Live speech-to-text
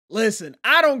Listen,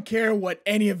 I don't care what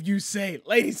any of you say.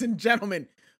 Ladies and gentlemen,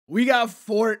 we got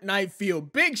FORTNITE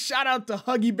Field. Big shout out to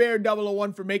Huggy Bear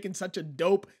 001 for making such a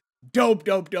dope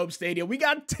stadium. We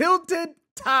got tilted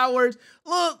towers.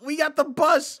 Look, we got the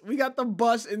bus. We got the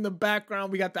bus in the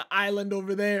background. We got the island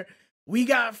over there. We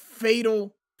got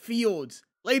Fatal Fields.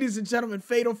 Ladies and gentlemen,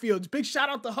 Fatal Fields. Big shout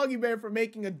out to Huggy Bear for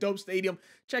making a dope stadium.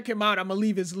 Check him out. I'm going to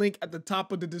leave his link at the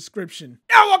top of the description.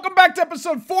 Now, welcome back to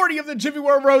episode 40 of the Gyvi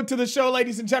World Road to the show,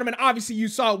 ladies and gentlemen. Obviously, you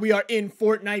saw we are in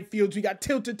FORTNITE Fields. We got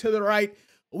tilted to the right.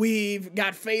 We've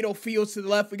got Fatal Fields to the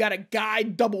left. We got a guy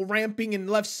double ramping in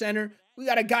left center. We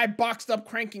got a guy boxed up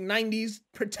cranking 90s,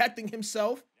 protecting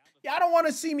himself. Yeah, I don't want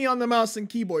to see me on the mouse and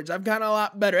keyboards. I've gotten a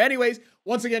lot better. Anyways,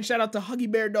 once again, shout out to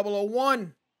Huggy Bear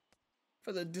 001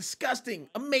 for the disgusting,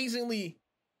 amazingly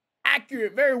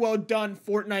accurate, very well done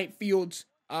FORTNITE Fields.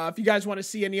 If you guys want to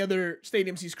see any other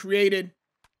stadiums he's created,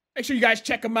 make sure you guys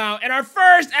check them out. And our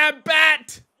first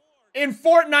at-bat in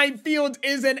FORTNITE Fields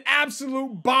is an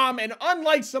absolute bomb. And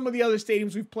unlike some of the other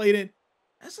stadiums we've played in,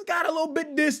 this has got a little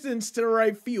bit distance to the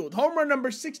right field. Home run number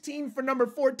 16 for number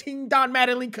 14. Don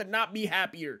Mattingly could not be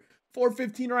happier.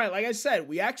 415 right. Like I said,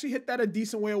 we actually hit that a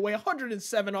decent way away.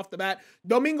 107 off the bat.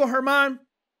 Domingo Germán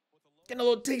getting a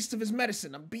little taste of his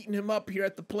medicine. I'm beating him up here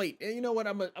at the plate. And you know what?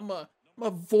 I'm gonna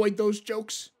avoid those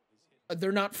jokes.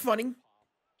 They're not funny.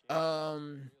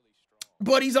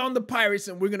 But he's on the Pirates,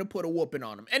 and we're going to put a whooping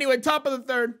on him. Anyway, top of the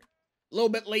third. A little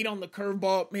bit late on the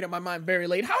curveball. Made up my mind very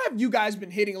late. How have you guys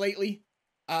been hitting lately?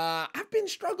 I've been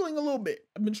struggling a little bit.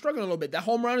 That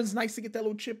home run is nice to get that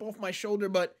little chip off my shoulder,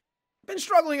 but I've been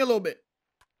struggling a little bit.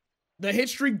 The hit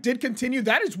streak did continue.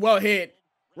 That is well hit.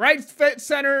 Right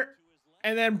center.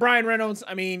 And then Brian Reynolds,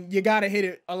 I mean, you got to hit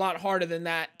it a lot harder than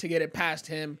that to get it past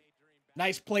him.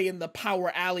 Nice play in the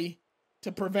power alley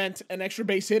to prevent an extra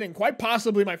base hit and quite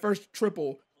possibly my first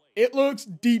triple. It looks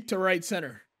deep to right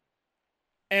center.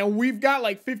 And we've got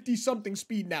like 50-something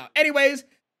speed now. Anyways,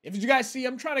 if you guys see,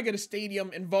 I'm trying to get a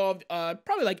stadium involved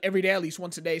probably like every day, at least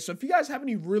once a day. So if you guys have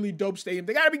any really dope stadiums,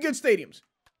 they got to be good stadiums.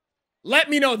 Let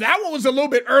me know. That one was a little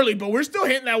bit early, but we're still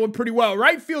hitting that one pretty well.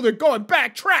 Right fielder going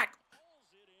back, track.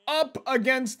 Up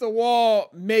against the wall,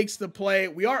 makes the play.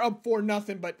 We are up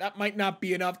 4-0, but that might not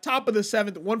be enough. Top of the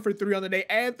 7th, 1 for 3 on the day.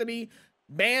 Anthony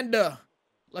Banda,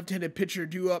 left-handed pitcher,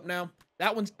 due up now.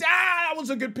 That was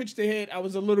a good pitch to hit. I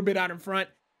was a little bit out in front.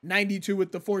 92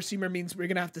 with the 4-seamer means we're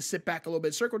going to have to sit back a little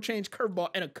bit. Circle change, curveball,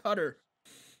 and a cutter.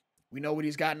 We know what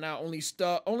he's got now.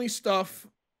 Only stuff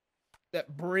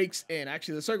that breaks in.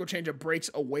 Actually, the circle changer breaks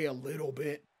away a little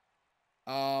bit.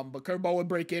 But curveball will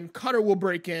break in. Cutter will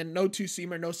break in. No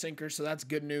 2-seamer, no sinker, so that's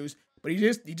good news. But he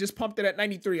just pumped it at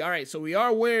 93. All right, so we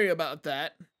are wary about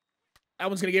that. That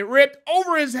one's going to get ripped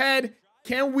over his head.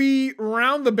 Can we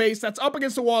round the base? That's up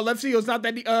against the wall. Left field's not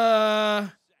that deep.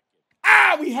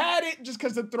 We had it just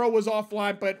because the throw was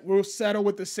offline, but we'll settle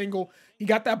with the single. He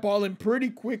got that ball in pretty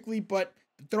quickly, but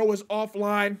the throw was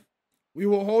offline. We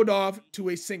will hold off to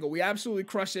a single. We absolutely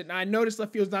crushed it. Now, I noticed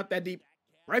left field's not that deep.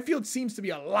 Right field seems to be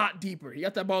a lot deeper. He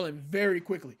got that ball in very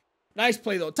quickly. Nice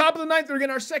play, though. Top of the 9th, we're getting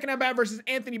our second at-bat versus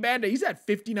Anthony Banda. He's at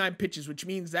 59 pitches, which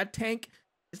means that tank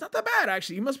is not that bad,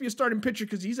 actually. He must be a starting pitcher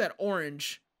because he's at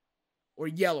orange or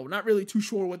yellow. Not really too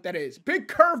sure what that is. Big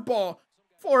curveball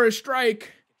for a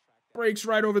strike. Breaks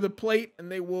right over the plate, and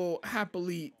they will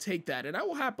happily take that. And I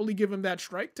will happily give him that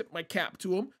strike. Tip my cap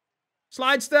to him.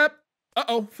 Slide step.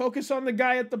 Focus on the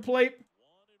guy at the plate.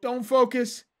 Don't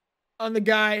focus on the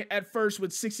guy at first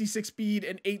with 66 speed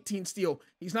and 18 steal.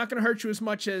 He's not going to hurt you as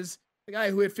much as the guy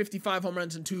who hit 55 home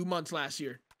runs in 2 months last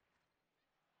year.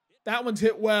 That one's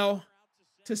hit well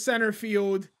to center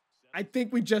field. I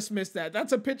think we just missed that.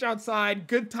 That's a pitch outside.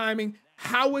 Good timing.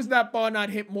 How is that ball not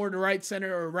hit more to right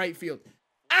center or right field?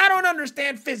 I don't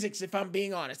understand physics, if I'm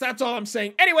being honest. That's all I'm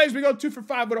saying. Anyways, we go 2 for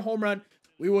 5 with a home run.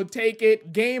 We will take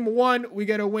it. Game 1, we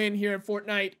get a win here at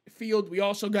FORTNITE Field. We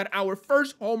also got our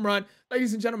first home run.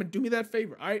 Ladies and gentlemen, do me that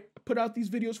favor, all right? I put out these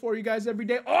videos for you guys every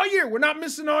day, all year. We're not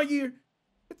missing all year.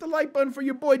 Hit the like button for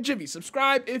your boy Gyvi.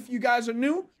 Subscribe if you guys are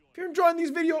new. If you're enjoying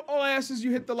these videos, all I ask is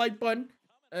you hit the like button.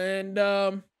 And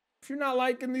if you're not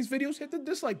liking these videos, hit the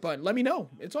dislike button. Let me know.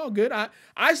 It's all good.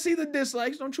 I see the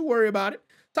dislikes. Don't you worry about it.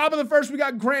 Top of the first, we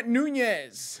got Grant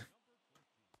Nunez.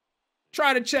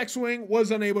 Tried a check swing,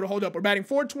 was unable to hold up. We're batting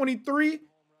 .423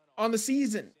 on the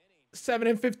season.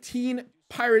 7-15.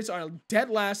 Pirates are dead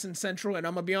last in Central, and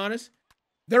I'm going to be honest,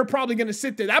 they're probably going to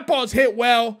sit there. That ball's hit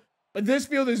well, but this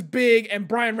field is big, and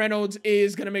Brian Reynolds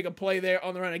is going to make a play there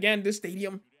on the run. Again, this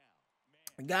stadium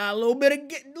got a little bit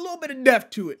of depth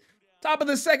to it. Top of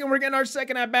the second, we're getting our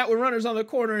second at-bat with runners on the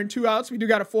corner and 2 outs. We do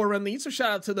got a 4-run lead, so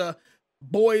shout out to the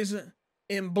boys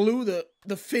in blue,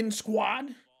 the Finn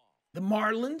squad. The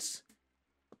Marlins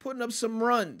are putting up some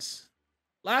runs.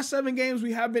 Last 7 games,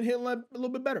 we have been hitting a little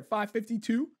bit better.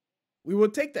 552. We will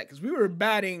take that because we were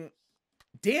batting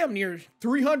damn near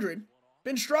 300.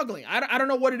 Been struggling. I don't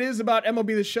know what it is about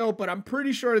MLB The Show, but I'm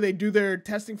pretty sure they do their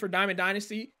testing for Diamond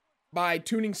Dynasty by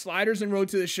tuning sliders in Road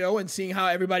to the Show and seeing how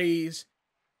everybody's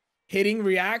hitting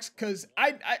reacts. Because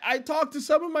I talked to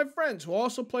some of my friends who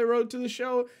also play Road to the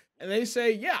Show, and they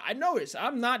say, yeah, I noticed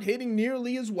I'm not hitting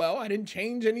nearly as well. I didn't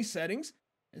change any settings.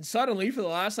 And suddenly, for the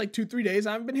last like 2-3 days,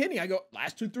 I haven't been hitting. I go,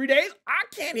 last 2-3 days, I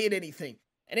can't hit anything.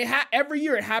 And every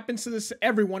year it happens to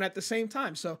everyone at the same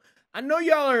time. So I know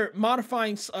y'all are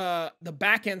modifying the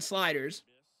back end sliders.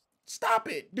 Stop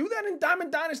it. Do that in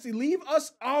Diamond Dynasty. Leave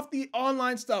us off the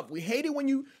online stuff. We hate it when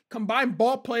you combine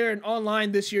ball player and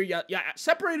online this year. Yeah,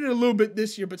 separated a little bit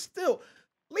this year, but still,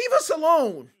 leave us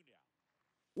alone.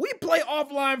 We play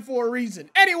offline for a reason.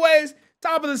 Anyways,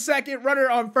 top of the second, runner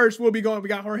on first will be going. We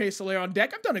got Jorge Soler on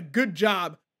deck. I've done a good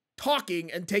job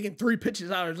talking and taking 3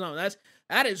 pitches out of the zone.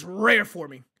 That is rare for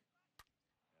me.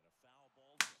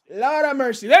 Lord have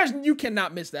mercy. You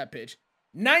cannot miss that pitch.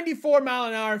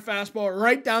 94-mile-an-hour fastball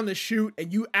right down the chute,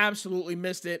 and you absolutely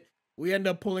missed it. We end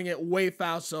up pulling it way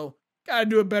foul, so got to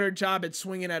do a better job at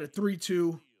swinging at a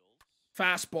 3-2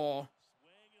 fastball.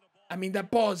 I mean,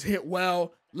 that ball is hit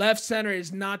well. Left center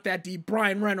is not that deep.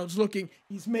 Brian Reynolds looking.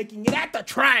 He's making it at the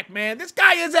track, man. This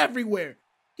guy is everywhere.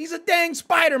 He's a dang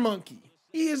spider monkey.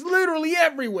 He is literally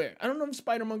everywhere. I don't know if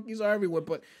spider monkeys are everywhere,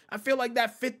 but I feel like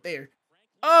that fit there.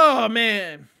 Oh,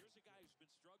 man.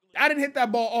 I didn't hit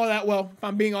that ball all that well, if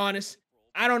I'm being honest.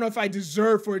 I don't know if I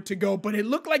deserve for it to go, but it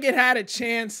looked like it had a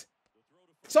chance.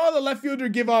 Saw the left fielder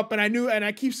give up, and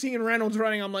I keep seeing Reynolds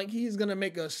running. I'm like, he's going to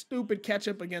make a stupid catch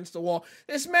up against the wall.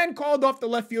 This man called off the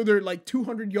left fielder like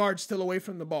 200 yards still away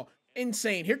from the ball.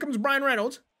 Insane. Here comes Brian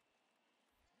Reynolds.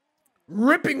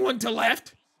 Ripping one to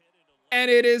left.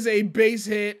 And it is a base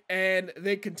hit, and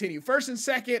they continue. First and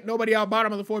second, nobody out,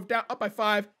 bottom of the 4th, down, up by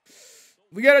 5.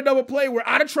 We got a double play. We're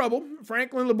out of trouble.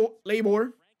 Franklin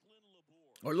Labor.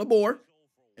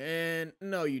 And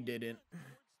no, you didn't.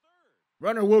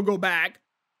 Runner will go back.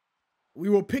 We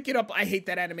will pick it up. I hate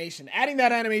that animation. Adding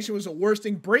that animation was the worst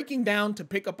thing. Breaking down to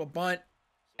pick up a bunt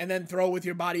and then throw with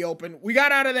your body open. We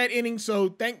got out of that inning, so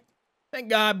thank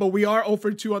God. But we are 0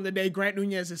 for 2 on the day. Grant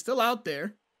Nunez is still out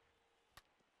there.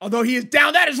 Although he is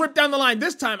down. That is ripped down the line.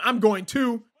 This time, I'm going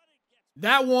 2.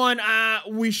 That one,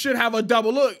 we should have a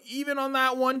double. Look, even on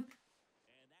that one,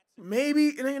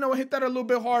 maybe, you know, hit that a little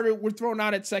bit harder. We're thrown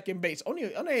out at second base.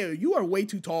 Only you are way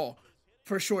too tall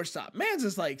for shortstop. Man's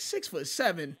is like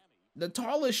 6'7", the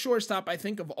tallest shortstop I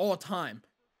think of all time,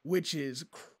 which is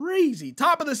crazy.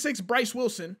 Top of the 6th, Bryce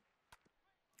Wilson.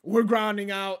 We're grounding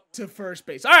out to first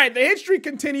base. All right, the hit streak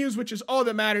continues, which is all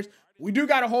that matters. We do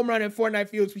got a home run at FORTNITE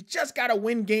Fields. We just got to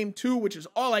win game 2, which is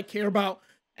all I care about.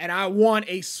 And I want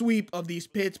a sweep of these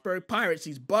Pittsburgh Pirates.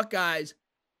 These Buckeyes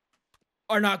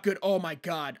are not good. Oh, my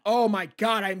God. Oh, my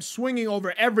God. I'm swinging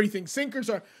over everything. Sinkers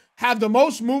have the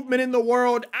most movement in the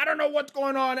world. I don't know what's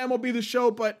going on, MLB The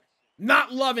Show, but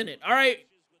not loving it. All right,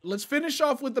 let's finish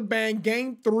off with the bang.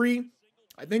 Game 3.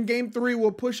 I think game 3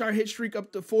 will push our hit streak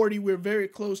up to 40. We're very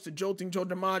close to jolting Joe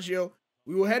DiMaggio.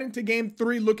 We will head into game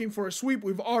 3 looking for a sweep.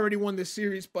 We've already won this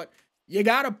series, but you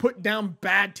got to put down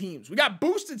bad teams. We got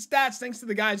boosted stats thanks to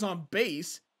the guys on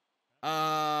base.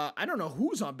 I don't know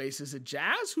who's on base. Is it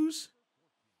Jazz?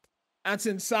 That's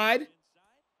inside.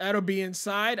 That'll be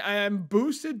inside. I am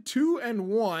boosted 2 and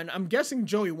 1. I'm guessing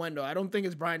Joey Wendell. I don't think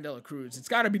it's Brian De La Cruz. It's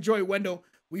got to be Joey Wendell.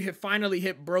 We have finally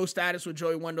hit bro status with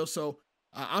Joey Wendell, so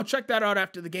I'll check that out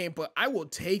after the game, but I will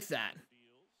take that.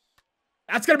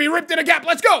 That's going to be ripped in a gap.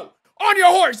 Let's go. On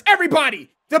your horse, everybody.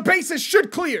 The bases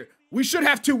should clear. We should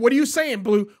have 2. What are you saying,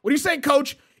 Blue? What are you saying,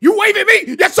 Coach? You waving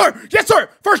me? Yes, sir. Yes, sir.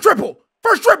 First triple.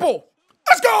 First triple.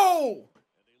 Let's go.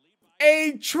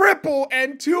 A triple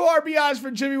and 2 RBIs for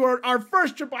Gyvi were our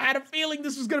first triple. I had a feeling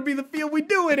this was going to be the field we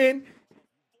do it in.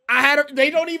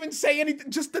 They don't even say anything,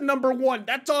 just the number 1.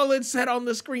 That's all it said on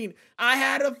the screen. I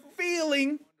had a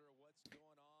feeling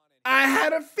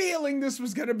this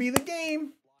was going to be the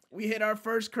game. We hit our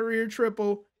first career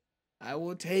triple. I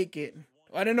will take it.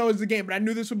 I didn't know it was the game, but I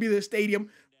knew this would be the stadium.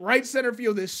 Right center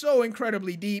field is so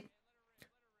incredibly deep,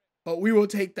 but we will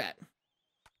take that.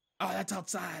 Oh, that's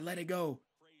outside. Let it go.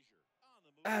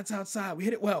 That's outside. We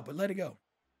hit it well, but let it go.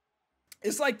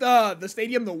 It's like the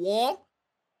stadium, the wall.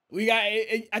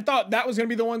 I thought that was going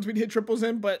to be the ones we'd hit triples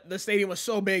in, but the stadium was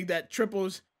so big that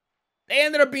triples, they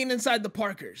ended up being inside the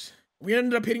Parkers. We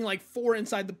ended up hitting like 4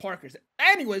 inside the Parkers.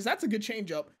 Anyways, that's a good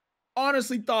changeup.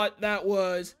 Honestly thought that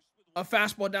was a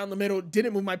fastball down the middle,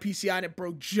 didn't move my PCI, and it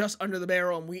broke just under the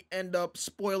barrel, and we end up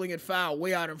spoiling it foul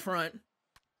way out in front.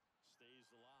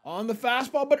 On the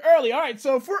fastball, but early. All right,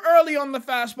 so if we're early on the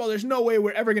fastball, there's no way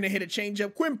we're ever going to hit a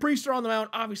changeup. Quinn Priester on the mound,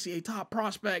 obviously a top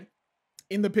prospect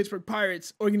in the Pittsburgh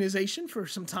Pirates organization for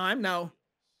some time now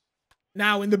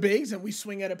in the bigs, and we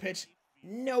swing at a pitch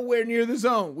nowhere near the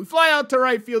zone. We fly out to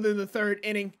right field in the third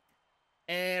inning,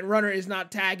 and runner is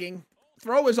not tagging.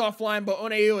 Throw is offline, but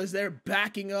Oneo is there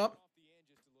backing up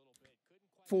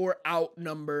for out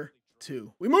number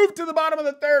 2. We move to the bottom of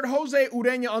the third. Jose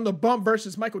Ureña on the bump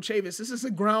versus Michael Chavis. This is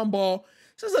a ground ball.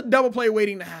 This is a double play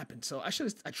waiting to happen. So I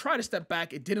tried to step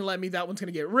back. It didn't let me. That one's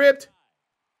going to get ripped.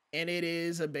 And it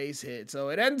is a base hit. So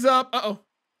it ends up,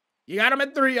 you got him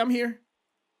at 3. I'm here.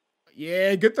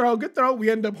 Yeah, good throw, good throw. We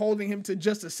end up holding him to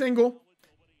just a single.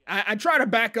 I tried to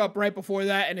back up right before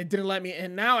that, and it didn't let me.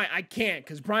 And now I can't,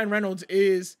 because Brian Reynolds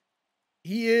is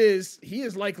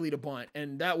likely to bunt,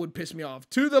 and that would piss me off.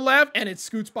 To the left, and it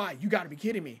scoots by. You got to be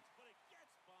kidding me.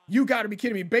 You got to be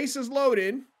kidding me. Bases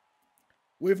loaded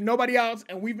with nobody else,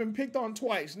 and we've been picked on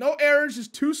twice. No errors,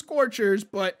 just 2 scorchers,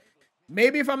 but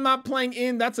maybe if I'm not playing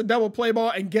in, that's a double play ball.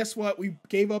 And guess what? We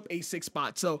gave up a 6th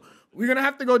spot. So we're going to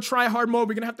have to go try hard mode.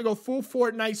 We're going to have to go full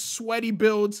Fortnite, sweaty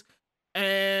builds,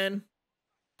 and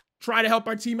try to help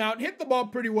our team out. Hit the ball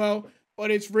pretty well, but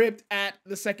it's ripped at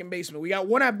the second baseman. We got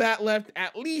 1 at bat left,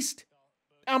 at least.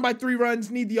 Down by 3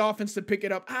 runs. Need the offense to pick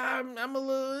it up. I'm a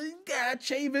little,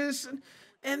 Chavis.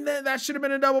 And then that should have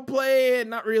been a double play. And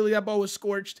not really. That ball was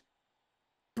scorched.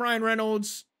 Brian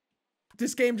Reynolds.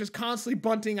 This game just constantly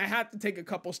bunting. I had to take a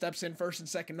couple steps in, first and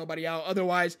second, nobody out.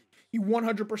 Otherwise, he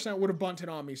 100% would have bunted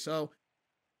on me. So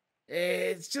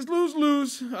it's just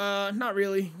lose-lose. Not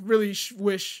really. Really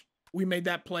wish we made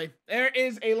that play. There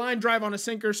is a line drive on a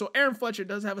sinker. So Aaron Fletcher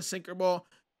does have a sinker ball.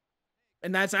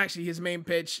 And that's actually his main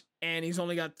pitch. And he's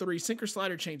only got 3 sinker,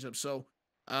 slider, changeup. So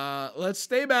let's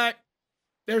stay back.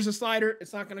 There's a slider.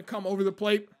 It's not going to come over the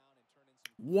plate.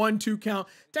 1-2 count.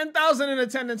 10,000 in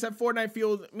attendance at Fortnite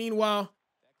Field. Meanwhile,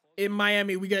 in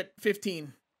Miami, we get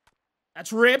 15.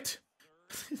 That's ripped.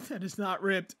 That is not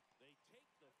ripped.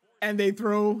 And they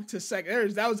throw to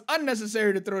second. That was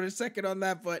unnecessary to throw to second on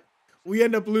that, but we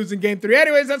end up losing game 3.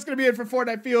 Anyways, that's going to be it for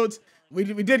Fortnite Fields. We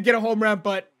did get a home run,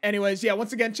 but anyways, yeah,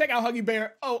 once again, check out Huggy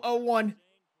Bear 001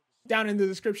 down in the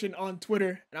description on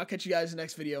Twitter, and I'll catch you guys in the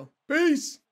next video. Peace!